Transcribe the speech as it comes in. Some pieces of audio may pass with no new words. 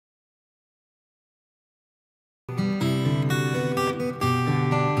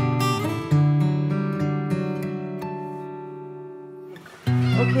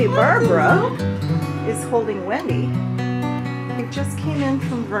Okay, Barbara is holding Wendy, who just came in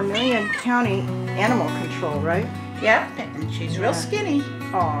from Vermilion County Animal Control, right? Yep, and she's real skinny.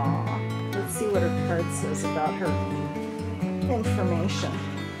 Aw, let's see what her card says about her information.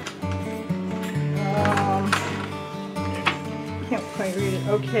 Can't quite read it.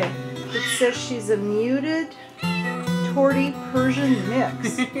 Okay, it says she's a muted Tortie Persian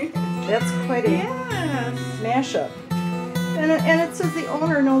mix. That's quite a mashup. And it says the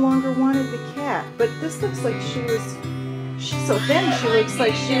owner no longer wanted the cat, but this looks like she's so thin she looks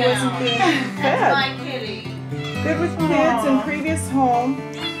like she wasn't being fed. My kitty. Good with kids in previous home.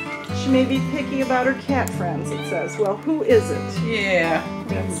 She may be picky about her cat friends, it says. Well, who isn't? Yeah,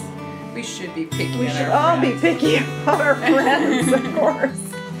 we should be picky. We should all be picky about our friends, of course.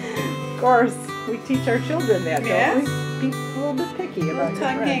 Of course, we teach our children that, don't we? Be a little bit picky about your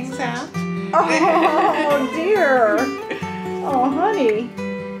tongue friends. hangs out. Oh dear. Oh honey,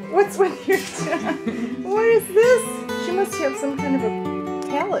 what's with your tongue? What is this? She must have some kind of a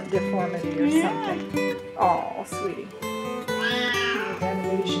palate deformity or something. Oh, sweetie. Then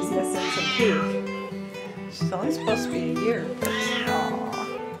maybe she's missing some teeth. She's only supposed to be a year. Aw.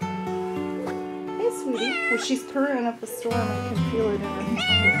 Hey, sweetie. Well, she's purring up a storm. I can feel it in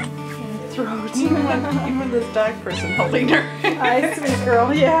her throat. Even this dog person holding her. Hi, sweet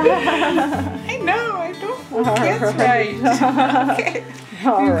girl. Yeah. I know. I don't think that's right. Okay.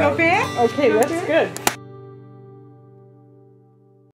 All You right. go back? Okay, that's good.